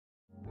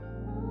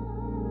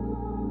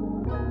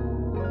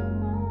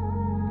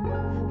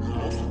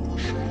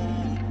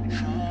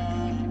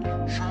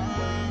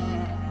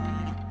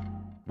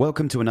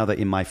Welcome to another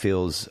In My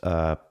Feels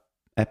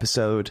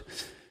episode.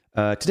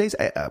 Today's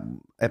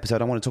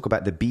episode, I want to talk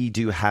about the be,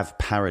 do, have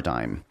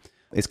paradigm.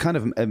 It's kind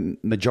of a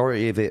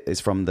majority of it is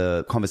from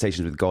the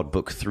Conversations with God,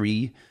 book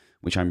 3,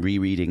 which I'm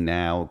rereading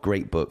now.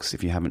 Great books.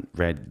 If you haven't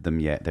read them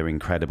yet, they're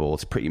incredible.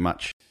 It's pretty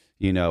much,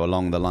 you know,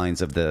 along the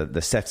lines of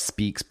the Seth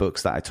Speaks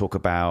books that I talk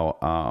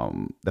about,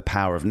 The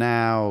Power of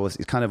Now.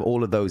 It's kind of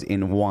all of those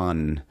in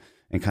one,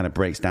 and kind of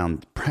breaks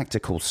down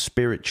practical,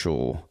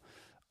 spiritual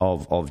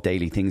of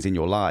daily things in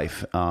your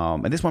life.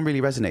 And this one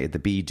really resonated, the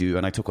be, do,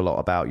 and I talk a lot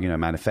about, you know,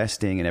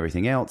 manifesting and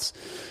everything else.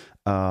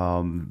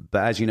 But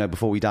as you know,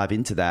 before we dive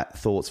into that,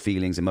 thoughts,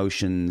 feelings,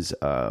 emotions,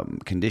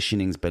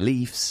 conditionings,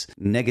 beliefs,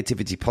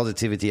 negativity,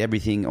 positivity,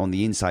 everything on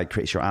the inside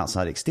creates your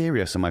outside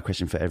exterior. So my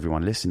question for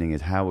everyone listening is,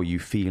 how are you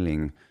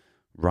feeling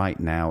right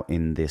now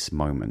in this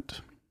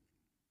moment?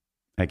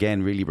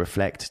 Again, really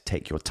reflect,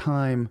 take your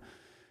time,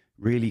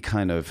 really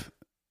kind of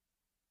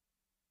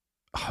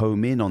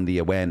home in on the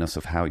awareness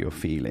of how you're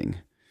feeling,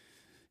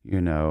 you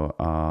know,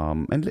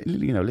 and,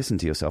 you know, listen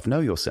to yourself,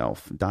 know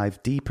yourself,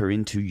 dive deeper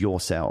into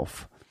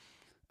yourself.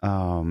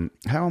 How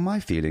am I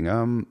feeling?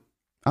 I'm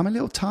a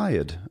little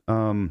tired.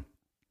 I'm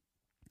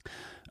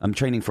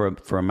training for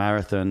a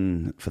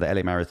marathon, for the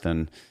LA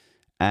Marathon,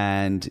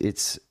 and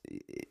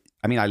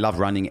I love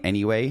running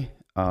anyway,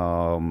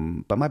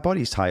 but my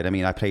body's tired. I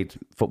mean, I played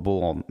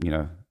football, you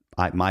know,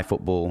 my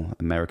football,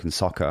 American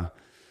soccer,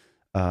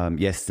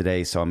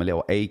 yesterday, so I'm a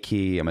little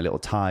achy, I'm a little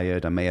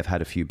tired, I may have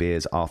had a few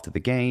beers after the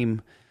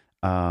game,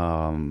 but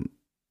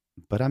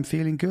I'm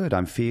feeling good,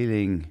 I'm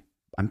feeling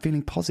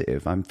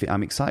positive,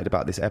 I'm excited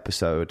about this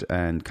episode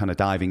and kind of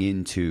diving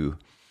into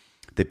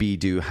the be,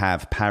 do,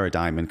 have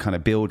paradigm and kind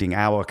of building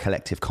our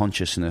collective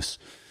consciousness,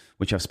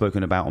 which I've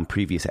spoken about on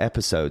previous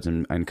episodes,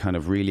 and kind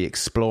of really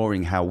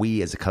exploring how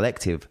we as a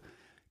collective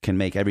can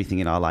make everything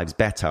in our lives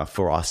better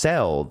for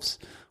ourselves,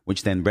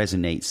 which then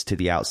resonates to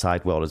the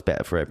outside world as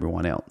better for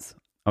everyone else.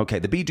 Okay,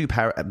 the be,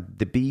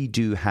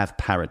 do, have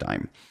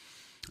paradigm.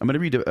 I'm going to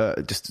read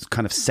just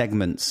kind of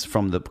segments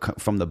from the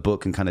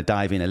book and kind of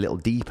dive in a little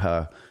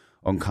deeper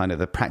on kind of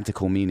the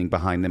practical meaning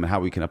behind them and how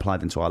we can apply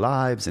them to our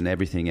lives and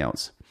everything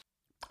else.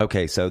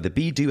 Okay, so the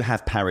be, do,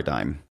 have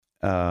paradigm.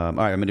 All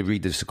right, I'm going to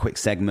read just a quick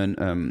segment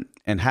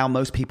and how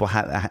most people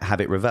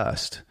have it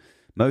reversed.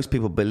 Most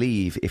people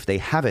believe if they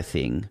have a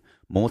thing,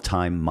 more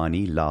time,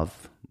 money,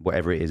 love,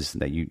 whatever it is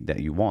that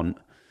you want,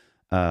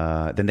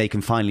 then they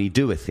can finally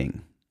do a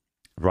thing.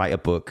 Write a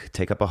book,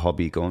 take up a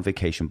hobby, go on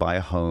vacation, buy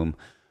a home,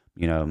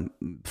 you know,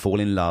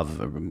 fall in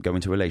love, go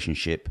into a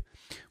relationship,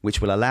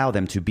 which will allow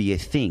them to be a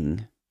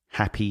thing,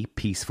 happy,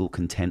 peaceful,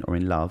 content, or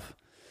in love.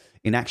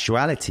 In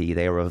actuality,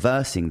 they are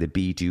reversing the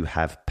be, do,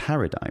 have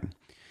paradigm.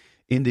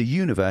 In the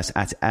universe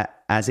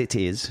as it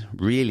is,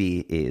 really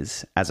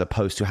is, as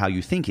opposed to how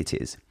you think it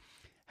is.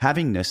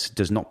 Havingness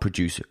does not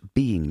produce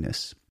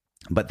beingness,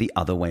 but the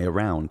other way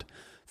around.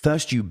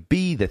 First, you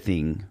be the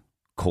thing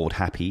called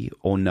happy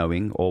or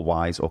knowing or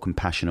wise or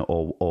compassionate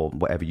or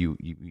whatever you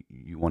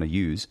want to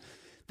use.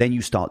 Then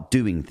you start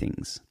doing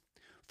things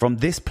from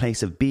this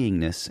place of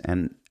beingness,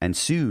 and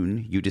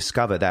soon you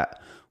discover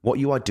that what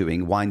you are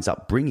doing winds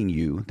up bringing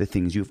you the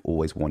things you've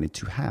always wanted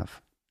to have.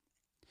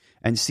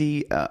 And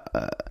see,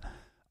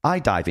 I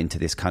dive into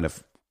this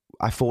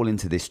I fall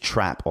into this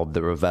trap of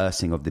the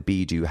reversing of the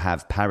be, do,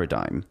 have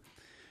paradigm.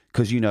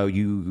 Because, you know,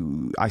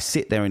 I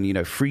sit there and, you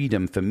know,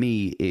 freedom for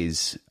me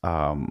is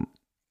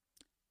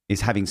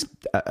having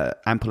an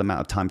ample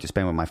amount of time to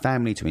spend with my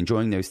family, to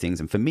enjoying those things.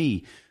 And for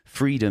me,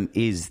 freedom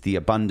is the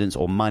abundance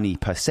or money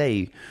per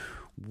se,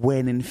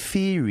 when in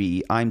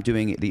theory, I'm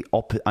doing it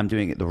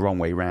the wrong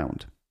way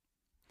around.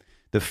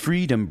 The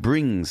freedom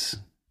brings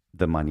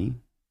the money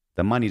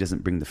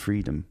doesn't bring the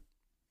freedom.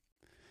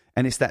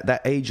 And it's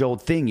that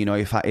age-old thing, you know,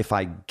 if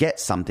I get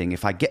something,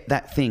 if I get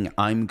that thing,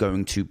 I'm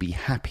going to be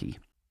happy.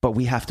 But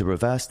we have to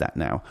reverse that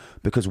now,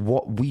 because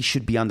what we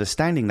should be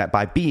understanding that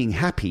by being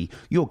happy,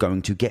 you're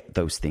going to get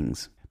those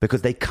things,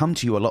 because they come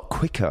to you a lot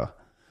quicker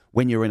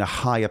when you're in a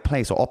higher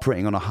place or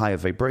operating on a higher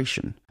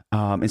vibration,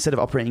 instead of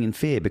operating in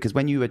fear. Because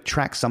when you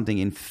attract something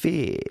in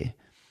fear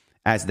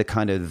as the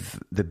kind of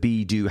the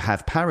be, do,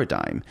 have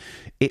paradigm,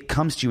 it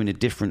comes to you in a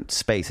different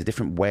space, a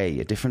different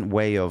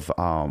way of,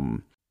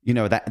 you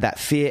know, that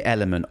fear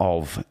element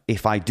of,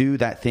 if I do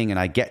that thing and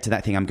I get to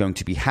that thing, I'm going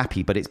to be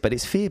happy. But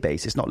it's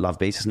fear-based. It's not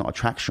love-based. It's not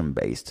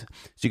attraction-based. So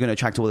you're going to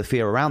attract all the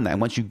fear around that.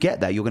 And once you get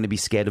that, you're going to be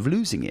scared of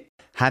losing it.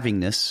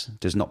 Havingness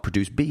does not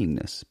produce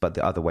beingness, but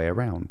the other way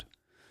around.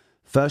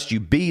 First, you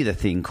be the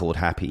thing called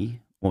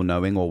happy or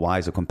knowing or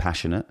wise or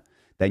compassionate.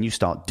 Then you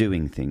start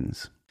doing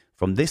things.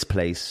 From this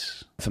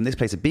place of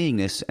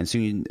beingness, and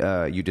soon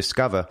you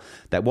discover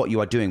that what you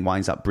are doing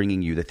winds up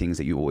bringing you the things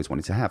that you always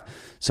wanted to have.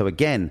 So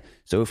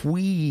if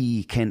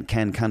we can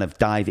kind of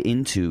dive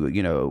into,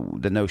 you know,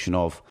 the notion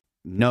of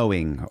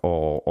knowing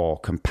or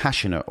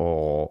compassionate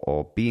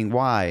or being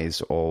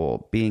wise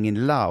or being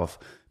in love,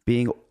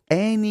 being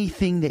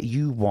anything that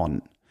you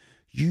want,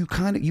 you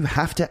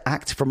have to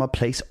act from a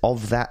place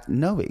of that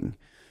knowing.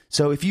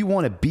 So if you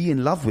want to be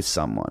in love with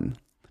someone,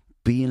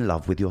 be in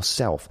love with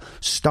yourself.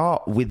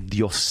 Start with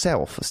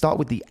yourself. Start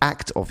with the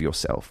act of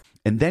yourself.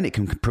 And then it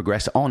can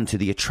progress on to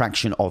the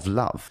attraction of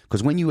love.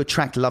 Because when you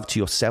attract love to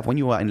yourself, when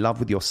you are in love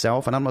with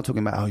yourself, and I'm not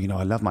talking about,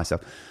 I love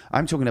myself.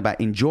 I'm talking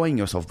about enjoying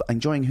yourself,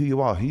 enjoying who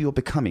you are, who you're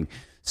becoming,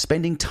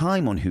 spending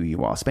time on who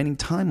you are, spending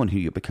time on who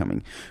you're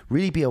becoming.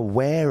 Really be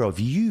aware of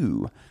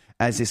you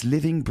as this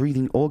living,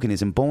 breathing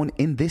organism born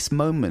in this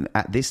moment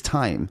at this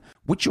time,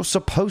 which you're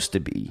supposed to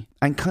be,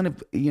 and kind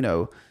of,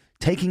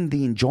 taking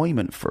the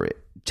enjoyment for it,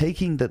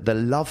 taking the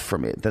love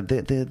from it,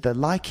 the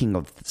liking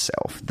of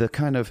self, the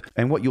kind of,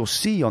 and what you'll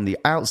see on the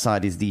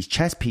outside is these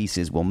chess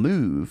pieces will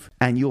move,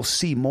 and you'll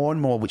see more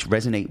and more which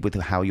resonate with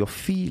how you're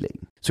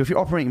feeling. So if you're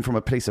operating from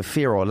a place of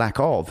fear or lack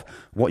of,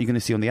 what you're going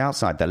to see on the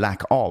outside, the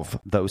lack of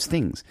those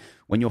things.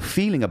 When you're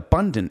feeling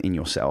abundant in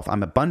yourself,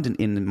 I'm abundant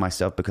in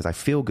myself because I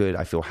feel good,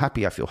 I feel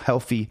happy, I feel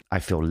healthy, I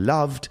feel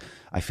loved,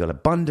 I feel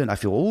abundant, I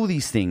feel all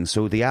these things.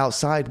 So the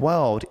outside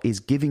world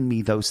is giving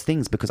me those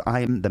things because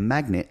I am the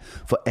magnet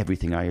for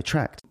everything I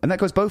attract. And that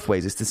goes both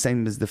ways. It's the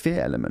same as the fear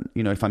element.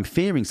 If I'm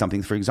fearing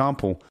something, for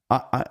example,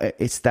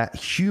 it's that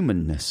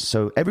humanness.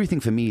 So everything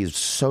for me is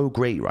so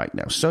great right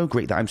now, so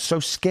great that I'm so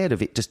scared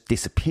of it just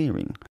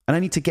disappearing. And I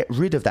need to get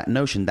rid of that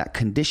notion, that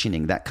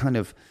conditioning, that kind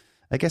of,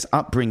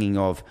 upbringing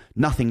of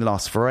nothing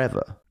lasts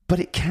forever. But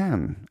it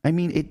can.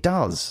 It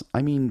does.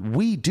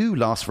 We do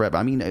last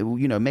forever.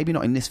 Maybe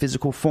not in this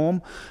physical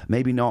form,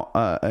 maybe not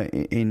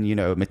in,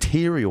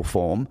 material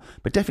form,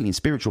 but definitely in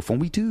spiritual form.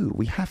 We do.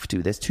 We have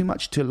to. There's too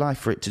much to life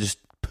for it to just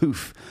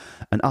poof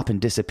and up and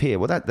disappear.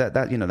 Well, that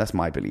that's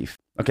my belief.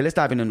 Okay, let's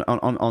dive in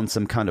on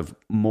some kind of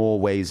more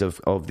ways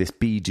of this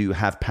be, do,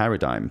 have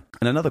paradigm.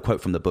 And another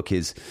quote from the book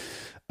is,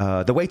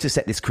 the way to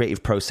set this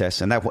creative process,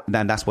 and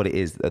that's what it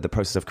is, the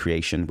process of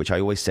creation, which I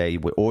always say,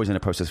 we're always in a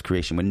process of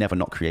creation. We're never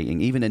not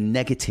creating. Even a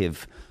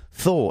negative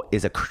thought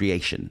is a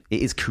creation.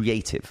 It is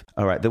creative.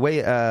 All right. The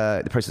way,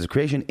 the process of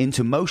creation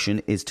into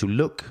motion is to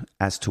look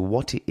as to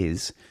what it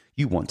is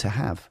you want to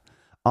have.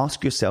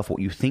 Ask yourself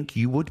what you think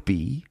you would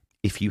be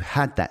if you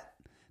had that,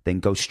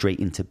 then go straight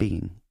into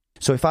being.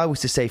 So if I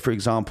was to say, for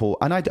example,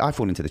 and I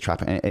fall into the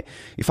trap,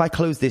 if I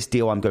close this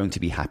deal, I'm going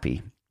to be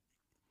happy.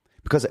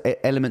 Because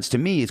elements to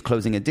me is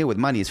closing a deal with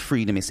money is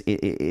freedom.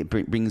 It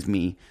brings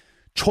me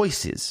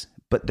choices,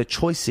 but the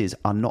choices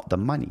are not the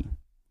money.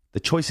 The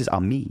choices are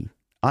me.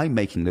 I'm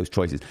making those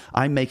choices.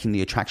 I'm making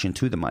the attraction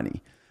to the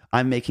money.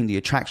 I'm making the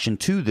attraction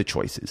to the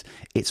choices.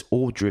 It's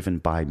all driven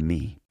by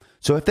me.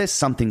 So if there's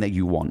something that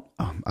you want,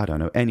 I don't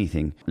know,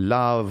 anything,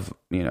 love,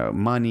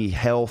 money,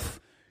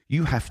 health,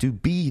 you have to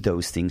be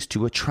those things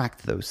to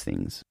attract those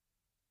things.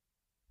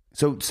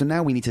 So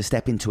now we need to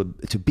step into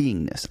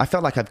beingness. I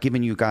felt like I've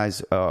given you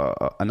guys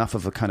enough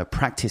of a kind of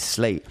practice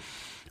slate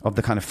of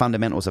the kind of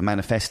fundamentals of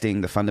manifesting,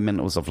 the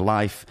fundamentals of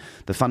life,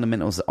 the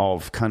fundamentals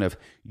of kind of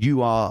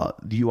you are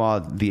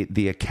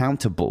the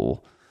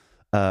accountable,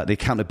 the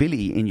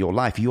accountability in your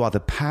life. You are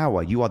the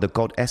power. You are the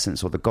God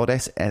essence or the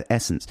goddess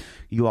essence.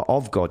 You are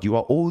of God. You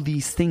are all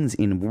these things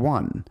in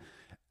one.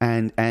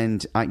 And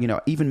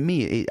even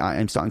me,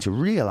 I'm starting to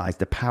realize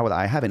the power that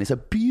I have, and it's a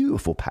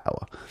beautiful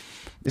power.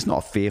 It's not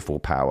a fearful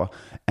power,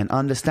 and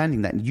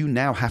understanding that you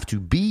now have to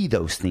be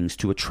those things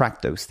to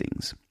attract those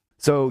things.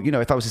 So,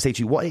 if I was to say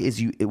to you, what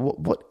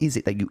is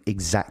it that you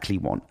exactly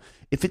want?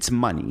 If it's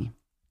money,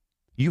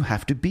 you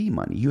have to be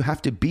money. You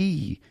have to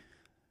be,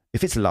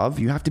 if it's love,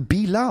 you have to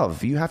be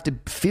love. You have to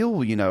feel,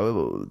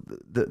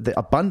 the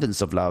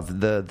abundance of love,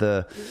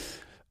 the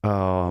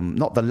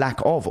not the lack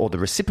of or the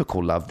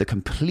reciprocal love, the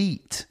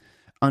complete,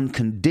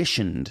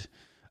 unconditioned,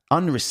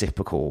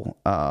 unreciprocal,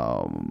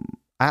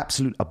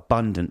 absolute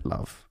abundant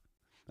love.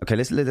 Okay,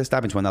 let's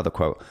dive into another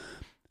quote.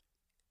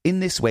 In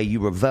this way, you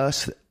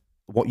reverse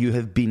what you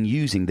have been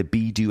using, the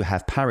be, do,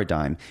 have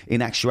paradigm.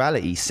 In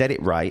actuality, set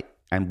it right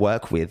and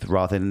work with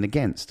rather than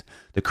against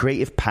the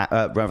creative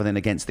rather than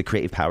against the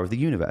creative power of the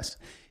universe.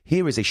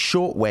 Here is a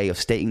short way of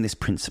stating this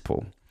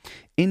principle.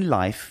 In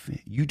life,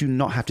 you do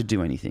not have to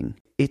do anything.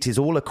 It is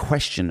all a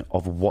question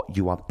of what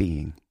you are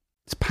being.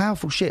 It's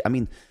powerful shit.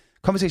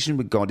 Conversation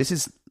with God. This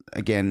is,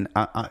 again,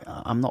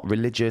 I'm not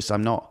religious.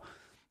 I'm not,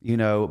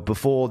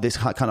 before this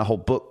kind of whole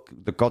book,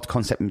 the God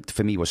concept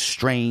for me was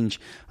strange.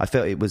 I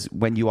felt it was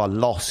when you are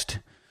lost,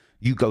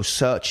 you go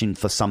searching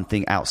for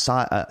something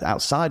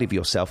outside of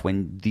yourself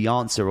when the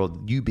answer or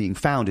you being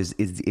found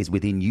is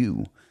within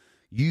you.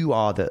 You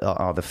are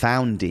the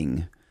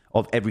founding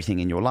of everything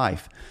in your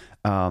life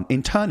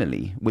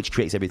internally, which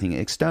creates everything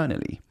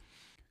externally.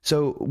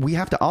 So we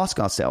have to ask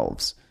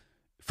ourselves,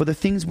 for the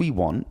things we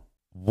want,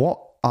 what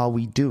are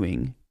we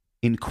doing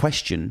in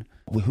question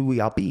who we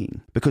are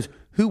being? Because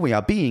who we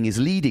are being is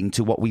leading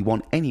to what we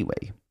want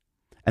anyway.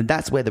 And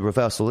that's where the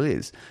reversal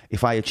is.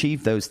 If I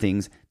achieve those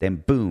things,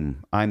 then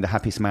boom, I'm the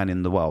happiest man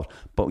in the world.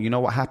 But you know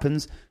what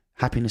happens?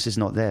 Happiness is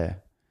not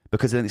there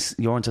because then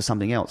you're onto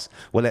something else.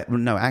 Well,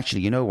 no,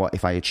 actually, you know what?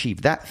 If I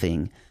achieve that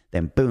thing,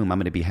 then boom, I'm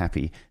going to be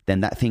happy. Then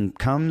that thing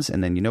comes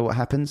and then you know what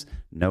happens?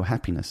 No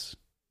happiness.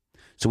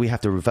 So we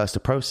have to reverse the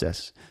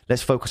process.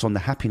 Let's focus on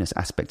the happiness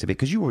aspect of it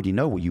because you already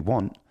know what you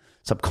want.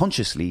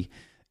 Subconsciously,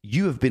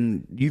 you've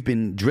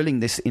been drilling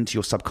this into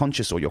your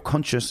subconscious or your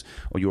conscious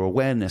or your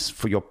awareness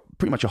for your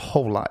pretty much your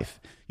whole life.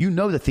 You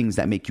know the things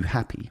that make you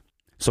happy.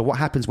 So what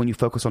happens when you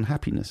focus on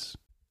happiness?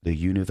 The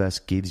universe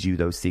gives you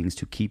those things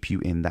to keep you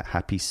in that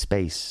happy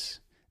space.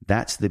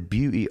 That's the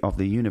beauty of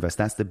the universe.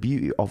 That's the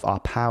beauty of our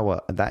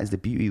power. That is the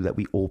beauty that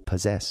we all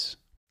possess.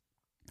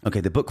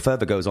 Okay, the book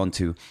further goes on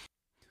to,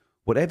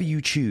 whatever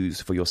you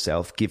choose for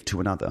yourself, give to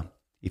another.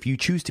 If you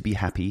choose to be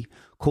happy,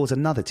 cause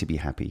another to be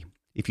happy.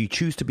 If you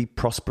choose to be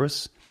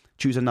prosperous,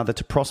 choose another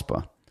to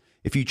prosper.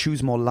 If you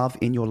choose more love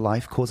in your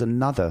life, cause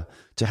another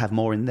to have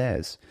more in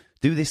theirs.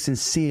 Do this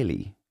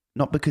sincerely,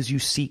 not because you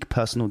seek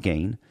personal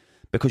gain,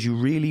 because you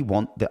really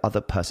want the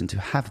other person to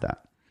have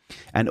that.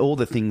 And all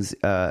the things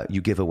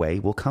you give away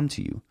will come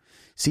to you.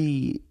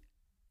 See,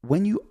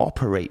 when you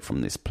operate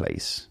from this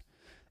place,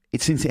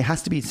 it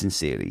has to be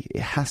sincerely.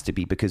 It has to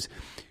be, because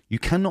you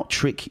cannot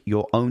trick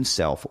your own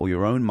self or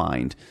your own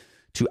mind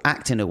to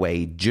act in a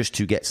way just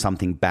to get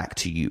something back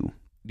to you.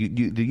 The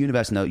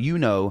universe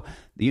the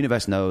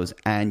universe knows,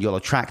 and you'll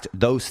attract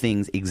those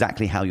things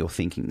exactly how you're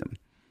thinking them.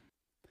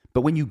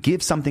 But when you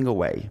give something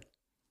away,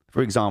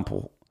 for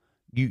example,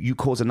 you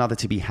cause another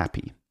to be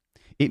happy,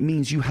 it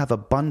means you have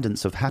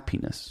abundance of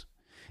happiness.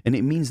 And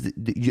it means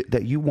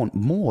that you want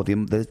more.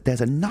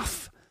 There's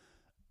enough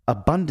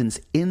abundance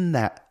in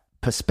that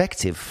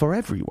perspective for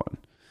everyone.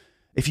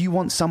 If you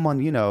want someone,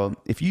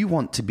 if you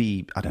want to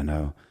be, I don't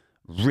know,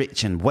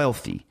 rich and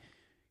wealthy,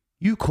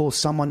 you cause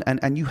someone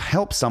and you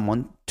help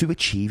someone to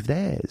achieve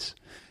theirs.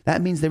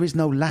 That means there is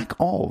no lack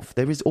of.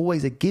 There is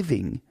always a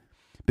giving,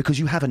 because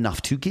you have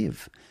enough to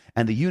give.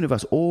 And the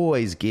universe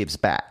always gives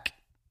back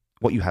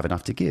what you have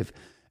enough to give.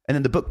 And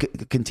then the book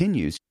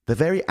continues. The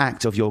very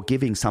act of your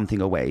giving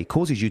something away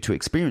causes you to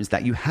experience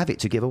that you have it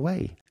to give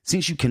away.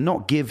 Since you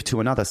cannot give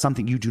to another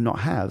something you do not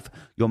have,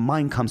 your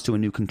mind comes to a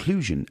new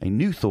conclusion, a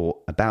new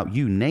thought about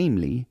you,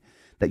 namely,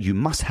 that you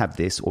must have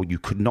this or you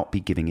could not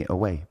be giving it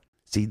away.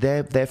 See,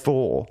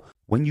 therefore,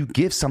 when you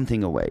give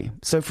something away,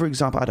 so for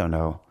example, I don't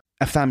know,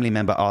 a family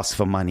member asks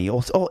for money,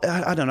 or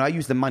I don't know, I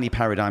use the money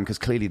paradigm because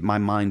clearly my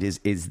mind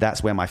is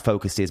that's where my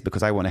focus is,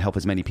 because I want to help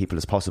as many people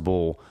as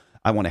possible.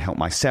 I want to help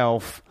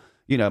myself.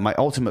 My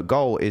ultimate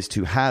goal is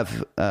to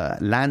have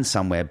land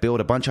somewhere, build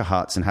a bunch of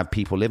huts and have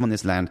people live on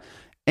this land.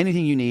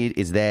 Anything you need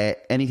is there,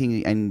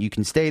 anything, and you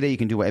can stay there, you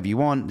can do whatever you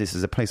want. This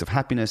is a place of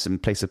happiness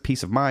and place of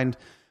peace of mind,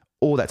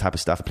 all that type of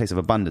stuff, a place of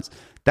abundance.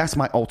 That's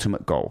my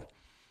ultimate goal.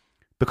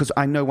 Because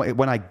I know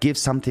when I give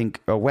something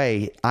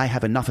away, I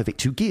have enough of it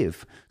to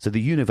give. So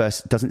the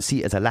universe doesn't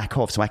see it as a lack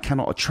of, so I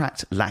cannot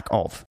attract lack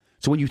of.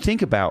 So when you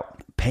think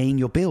about paying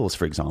your bills,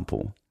 for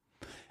example,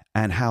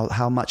 and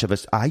how much of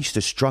us, I used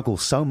to struggle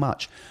so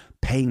much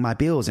paying my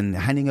bills and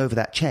handing over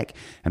that check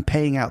and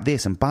paying out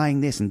this and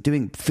buying this and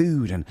doing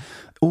food and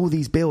all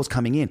these bills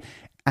coming in.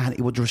 And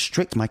it would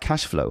restrict my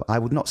cash flow. I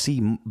would not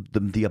see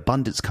the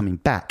abundance coming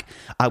back.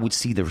 I would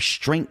see the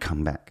restraint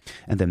come back.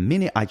 And the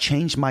minute I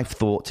changed my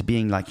thought to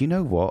being like, you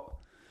know what?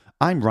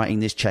 I'm writing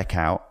this check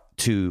out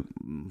to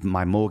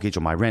my mortgage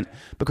or my rent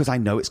because I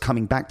know it's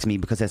coming back to me,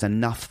 because there's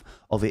enough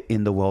of it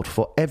in the world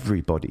for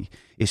everybody.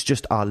 It's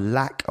just our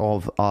lack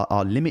of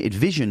our limited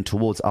vision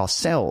towards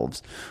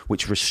ourselves,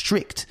 which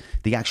restrict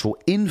the actual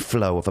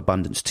inflow of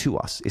abundance to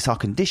us. It's our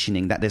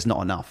conditioning that there's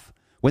not enough.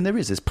 When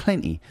there's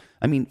plenty.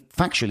 I mean,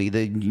 factually,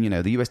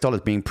 the US dollar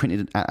is being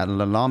printed at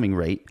an alarming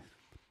rate.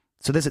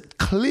 So there's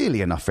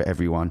clearly enough for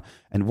everyone.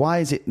 And why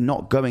is it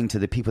not going to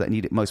the people that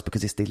need it most?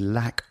 Because it's the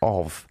lack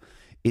of.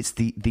 It's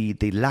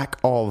the lack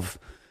of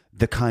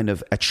the kind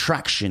of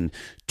attraction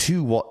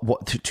to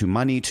to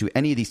money, to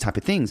any of these type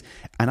of things.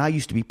 And I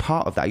used to be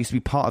part of that. I used to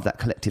be part of that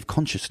collective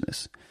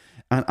consciousness.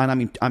 And I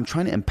mean, I'm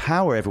trying to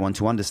empower everyone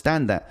to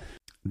understand that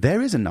there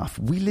is enough.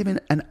 We live in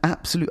an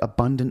absolute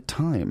abundant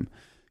time.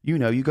 You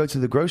go to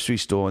the grocery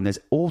store and there's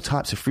all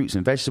types of fruits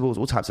and vegetables,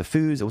 all types of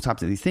foods, all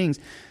types of these things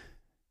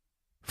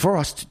for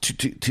us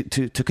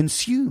to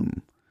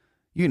consume.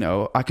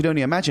 I could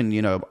only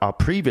imagine, our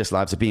previous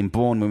lives of being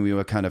born when we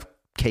were kind of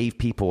cave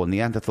people and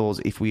Neanderthals,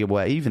 if we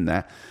were even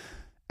there,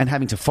 and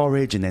having to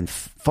forage and then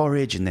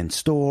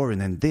store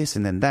and then this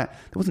and then that.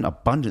 There wasn't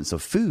abundance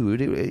of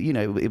food.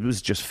 It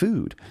was just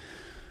food.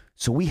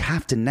 So we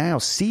have to now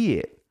see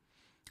it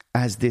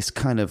as this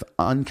kind of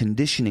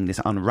unconditioning, this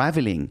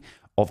unraveling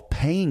of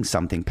paying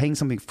something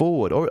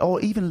forward,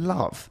 or even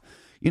love,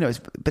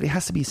 but it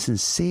has to be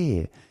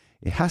sincere.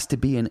 It has to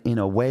be in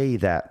a way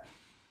that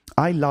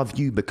I love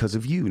you because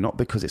of you, not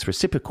because it's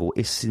reciprocal.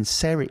 It's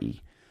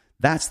sincerity.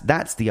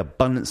 That's the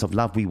abundance of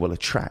love we will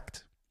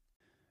attract.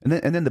 And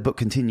then the book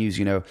continues,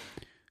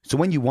 so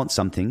when you want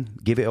something,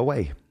 give it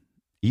away.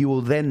 You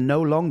will then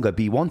no longer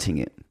be wanting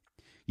it.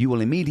 You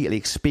will immediately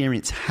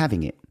experience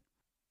having it.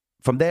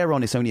 From there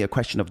on, it's only a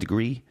question of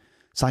degree.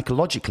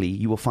 Psychologically,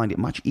 you will find it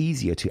much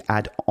easier to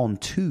add on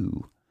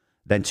to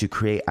than to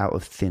create out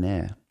of thin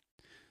air.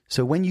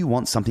 So when you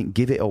want something,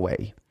 give it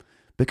away,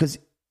 because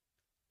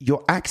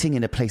you're acting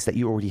in a place that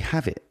you already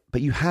have it,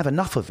 but you have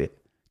enough of it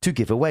to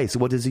give away. So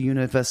what does the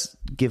universe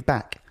give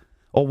back?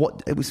 Or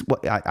what it was,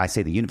 what I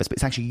say the universe, but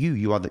it's actually you.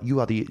 You are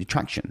the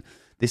attraction.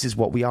 This is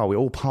what we are. We're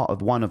all part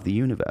of one of the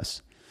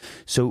universe.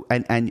 So,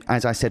 and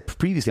as I said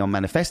previously on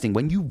manifesting,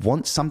 when you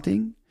want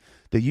something,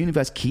 the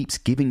universe keeps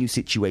giving you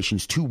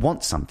situations to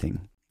want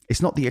something.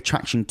 It's not the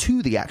attraction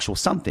to the actual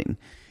something.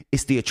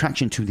 It's the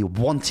attraction to the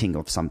wanting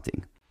of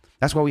something.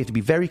 That's why we have to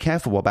be very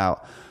careful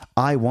about,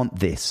 I want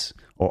this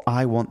or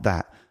I want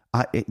that.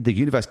 The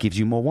universe gives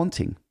you more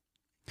wanting.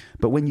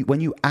 But when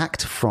you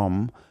act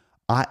from,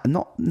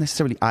 not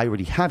necessarily I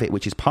already have it,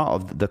 which is part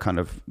of the kind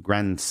of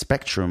grand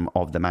spectrum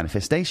of the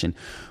manifestation.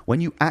 When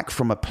you act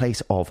from a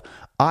place of,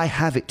 I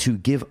have it to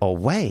give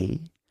away,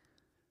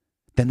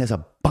 then there's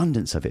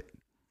abundance of it.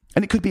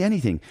 And it could be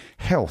anything.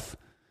 Health.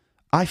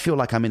 I feel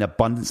like I'm in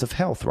abundance of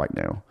health right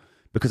now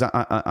because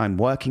I'm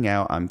working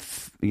out. I'm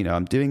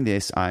doing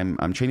this.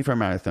 I'm training for a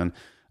marathon.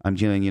 I'm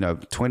doing,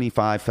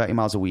 25, 30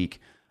 miles a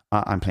week.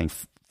 I'm playing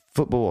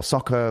football or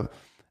soccer.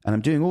 And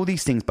I'm doing all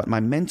these things, but my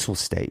mental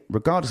state,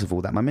 regardless of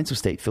all that, my mental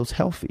state feels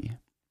healthy.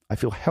 I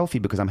feel healthy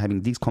because I'm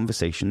having these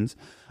conversations.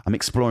 I'm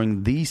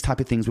exploring these type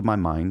of things with my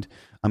mind.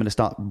 I'm going to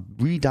start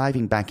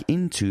re-diving back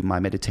into my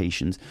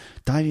meditations,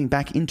 diving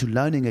back into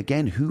learning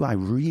again who I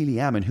really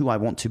am and who I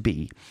want to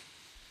be.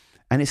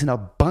 And it's an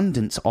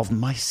abundance of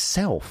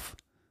myself.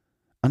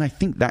 And I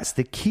think that's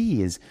the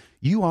key is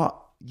you are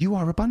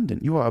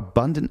abundant. You are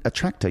abundant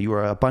attractor. You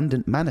are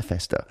abundant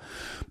manifester.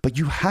 But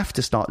you have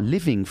to start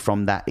living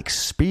from that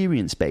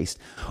experience base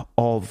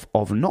of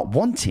not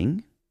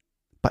wanting,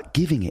 but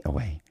giving it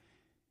away.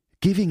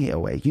 Giving it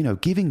away.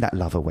 Giving that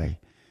love away.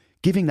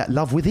 Giving that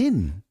love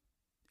within.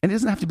 And it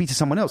doesn't have to be to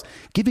someone else.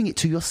 Giving it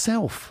to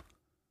yourself.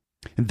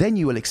 And then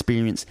you will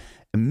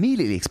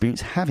immediately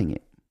experience having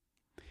it.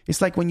 It's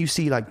like when you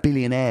see like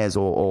billionaires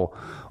or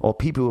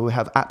people who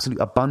have absolute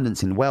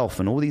abundance in wealth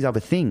and all these other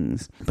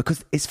things,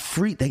 because it's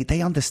free.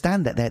 They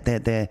understand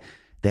that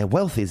their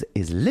wealth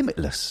is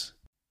limitless.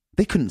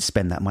 They couldn't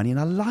spend that money in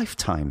a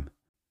lifetime.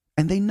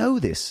 And they know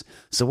this.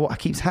 So what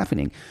keeps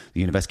happening? The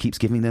universe keeps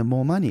giving them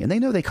more money. And they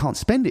know they can't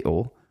spend it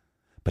all,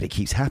 but it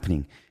keeps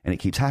happening and it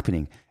keeps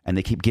happening. And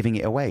they keep giving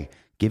it away,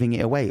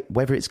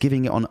 whether it's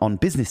giving it on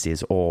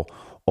businesses or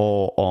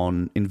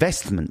on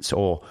investments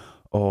or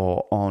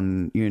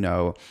on,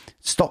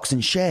 stocks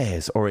and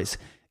shares, or it's,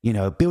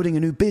 building a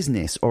new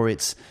business, or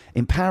it's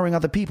empowering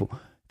other people.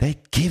 They're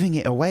giving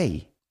it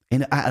away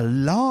at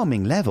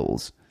alarming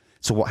levels.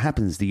 So what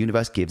happens? The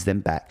universe gives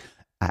them back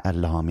at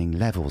alarming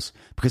levels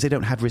because they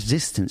don't have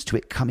resistance to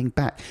it coming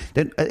back.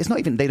 It's not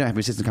even they don't have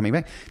resistance coming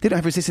back. They don't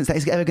have resistance that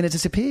is ever going to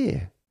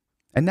disappear.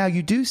 And now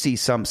you do see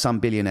some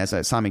billionaires,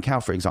 like Simon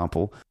Cowell, for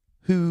example,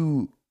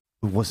 who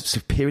was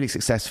superiorly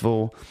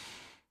successful,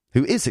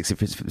 who is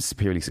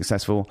superiorly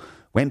successful,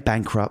 went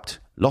bankrupt,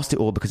 lost it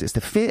all because it's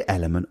the fear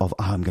element of,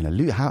 I'm going to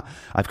lose.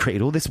 I've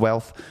created all this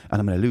wealth and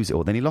I'm going to lose it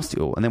all. Then he lost it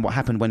all. And then what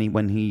happened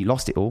when he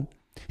lost it all?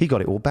 He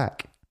got it all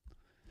back.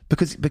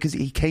 Because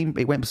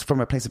it went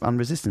from a place of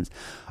unresistance.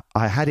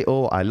 I had it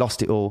all, I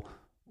lost it all.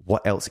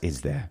 What else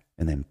is there?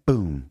 And then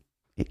boom,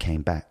 it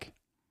came back.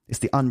 It's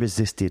the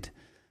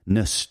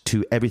unresistedness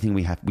to everything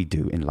we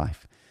do in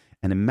life.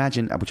 And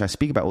imagine, which I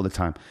speak about all the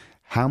time,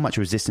 how much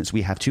resistance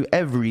we have to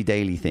every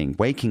daily thing.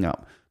 Waking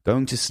up,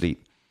 going to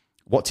sleep,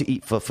 what to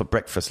eat for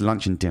breakfast,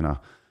 lunch and dinner.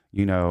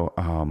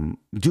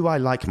 Do I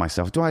like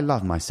myself? Do I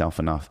love myself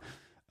enough?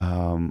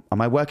 Am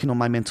I working on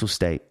my mental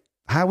state?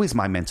 How is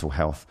my mental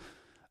health?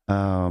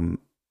 Does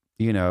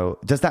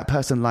that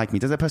person like me?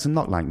 Does that person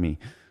not like me?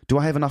 Do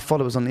I have enough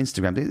followers on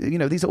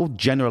Instagram? These are all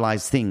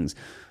generalized things,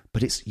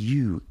 but it's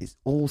you. It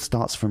all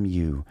starts from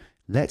you.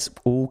 Let's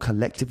all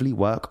collectively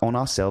work on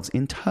ourselves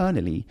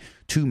internally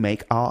to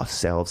make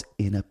ourselves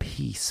in a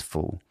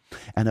peaceful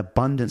and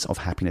abundance of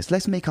happiness.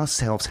 Let's make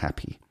ourselves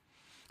happy.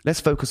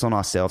 Let's focus on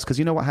ourselves, because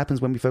you know what happens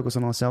when we focus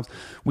on ourselves?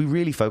 We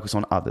really focus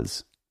on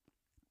others.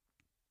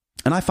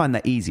 And I find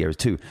that easier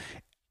too.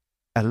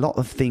 A lot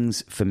of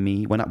things for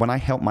me, when I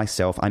help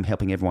myself, I'm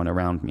helping everyone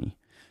around me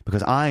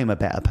because I am a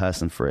better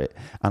person for it.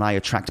 And I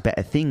attract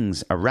better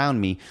things around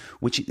me,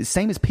 which is the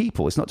same as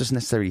people. It's not just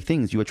necessarily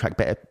things. You attract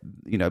better,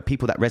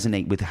 people that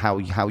resonate with how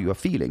you are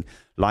feeling.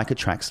 Like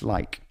attracts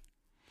like.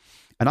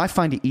 And I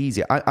find it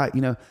easier. I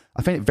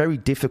find it very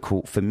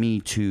difficult for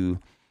me to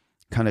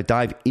kind of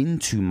dive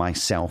into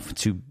myself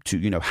to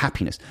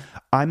happiness.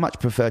 I much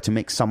prefer to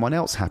make someone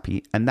else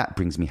happy, and that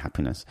brings me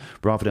happiness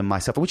rather than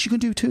myself, which you can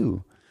do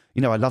too.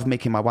 I love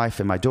making my wife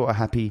and my daughter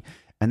happy,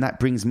 and that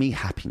brings me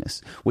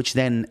happiness, which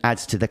then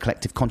adds to the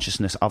collective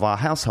consciousness of our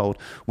household,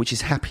 which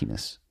is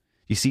happiness.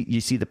 You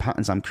see the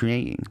patterns I'm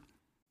creating.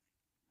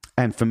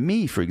 And for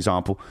me, for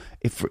example,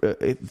 if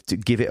to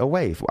give it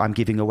away, if I'm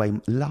giving away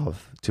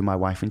love to my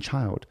wife and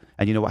child,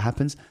 and you know what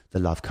happens? The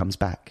love comes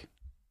back.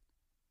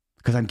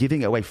 Because I'm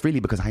giving it away freely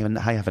because I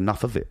have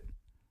enough of it.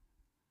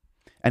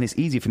 And it's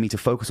easier for me to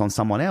focus on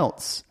someone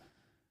else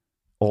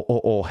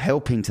or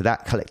helping to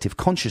that collective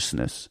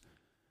consciousness,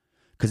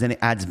 because then it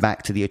adds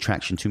back to the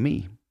attraction to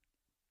me.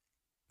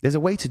 There's a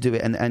way to do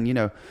it. And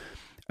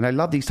I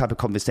love these type of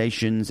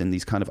conversations and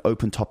these kind of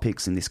open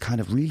topics and this kind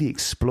of really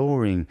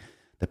exploring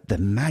the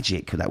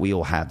magic that we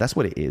all have. That's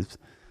what it is.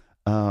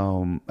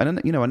 And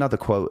another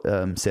quote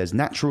says,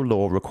 natural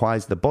law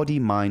requires the body,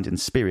 mind, and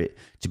spirit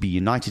to be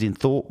united in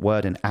thought,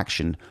 word, and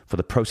action for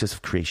the process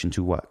of creation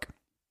to work.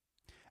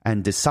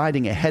 And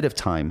deciding ahead of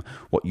time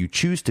what you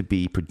choose to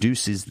be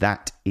produces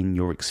that in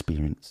your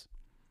experience.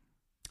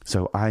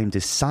 So I'm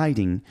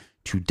deciding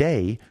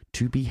today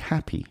to be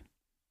happy.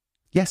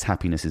 Yes,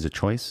 happiness is a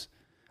choice.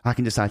 I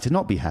can decide to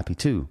not be happy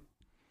too.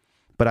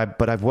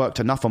 But I've worked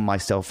enough on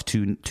myself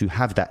to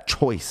have that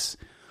choice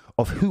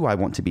of who I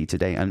want to be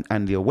today,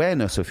 and the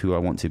awareness of who I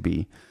want to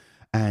be,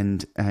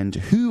 and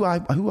who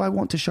I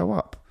want to show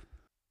up.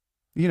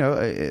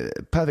 A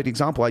perfect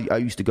example. I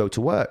used to go to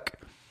work,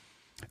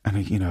 and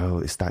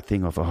it's that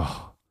thing of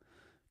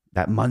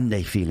that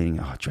Monday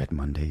feeling. I dread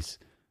Mondays,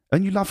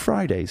 and you love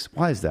Fridays.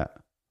 Why is that?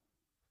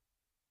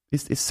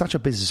 It's such a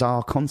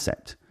bizarre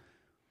concept.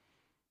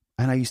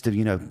 And I used to,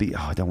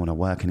 I don't want to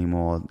work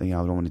anymore. I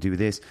don't want to do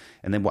this.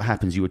 And then what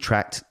happens? You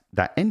attract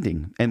that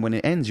ending. And when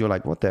it ends, you're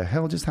like, what the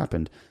hell just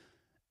happened?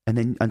 And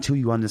then until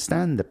you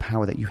understand the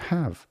power that you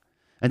have,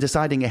 and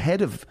deciding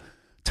ahead of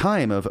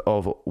time of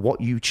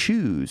what you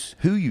choose,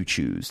 who you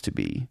choose to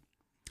be,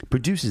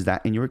 produces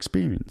that in your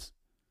experience.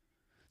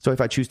 So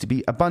if I choose to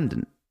be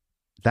abundant,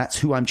 that's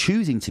who I'm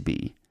choosing to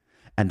be.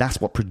 And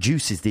that's what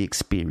produces the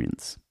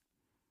experience.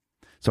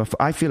 So if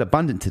I feel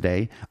abundant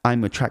today,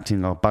 I'm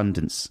attracting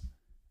abundance.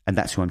 And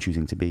that's who I'm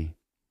choosing to be.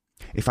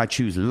 If I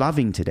choose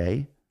loving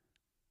today,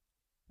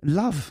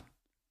 love.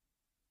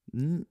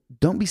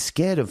 Don't be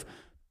scared of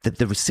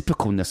the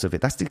reciprocalness of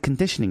it. That's the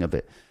conditioning of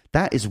it.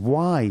 That is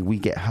why we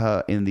get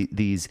hurt in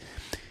these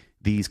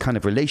kind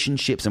of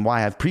relationships, and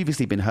why I've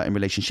previously been hurt in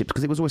relationships,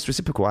 because it was always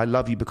reciprocal. I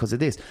love you because of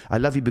this. I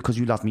love you because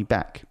you love me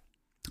back.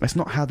 That's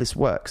not how this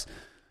works.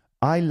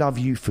 I love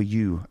you for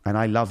you, and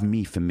I love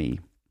me for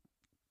me.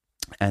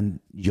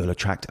 And you'll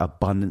attract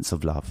abundance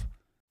of love.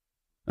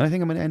 And I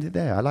think I'm going to end it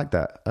there. I like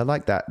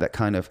that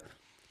kind of,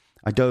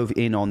 I dove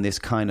in on this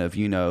kind of,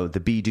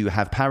 the be, do,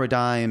 have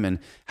paradigm, and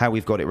how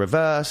we've got it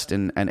reversed,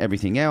 and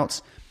everything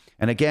else.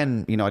 And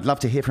again, I'd love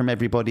to hear from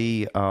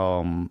everybody.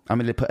 I'm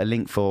going to put a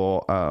link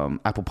for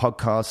Apple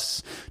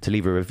Podcasts to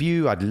leave a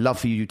review. I'd love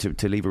for you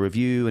to leave a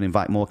review and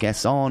invite more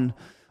guests on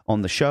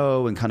the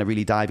show, and kind of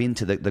really dive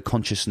into the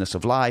consciousness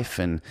of life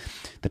and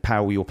the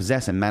power we all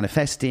possess, and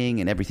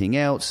manifesting and everything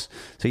else.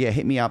 So yeah,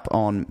 hit me up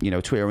on,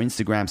 Twitter or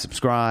Instagram,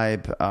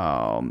 subscribe,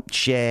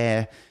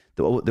 share.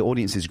 The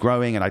audience is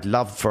growing, and I'd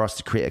love for us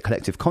to create a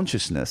collective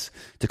consciousness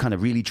to kind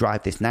of really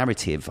drive this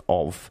narrative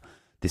of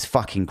this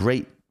fucking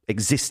great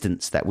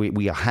existence that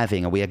we are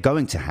having, and we are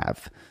going to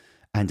have,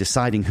 and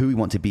deciding who we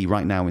want to be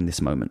right now in this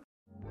moment.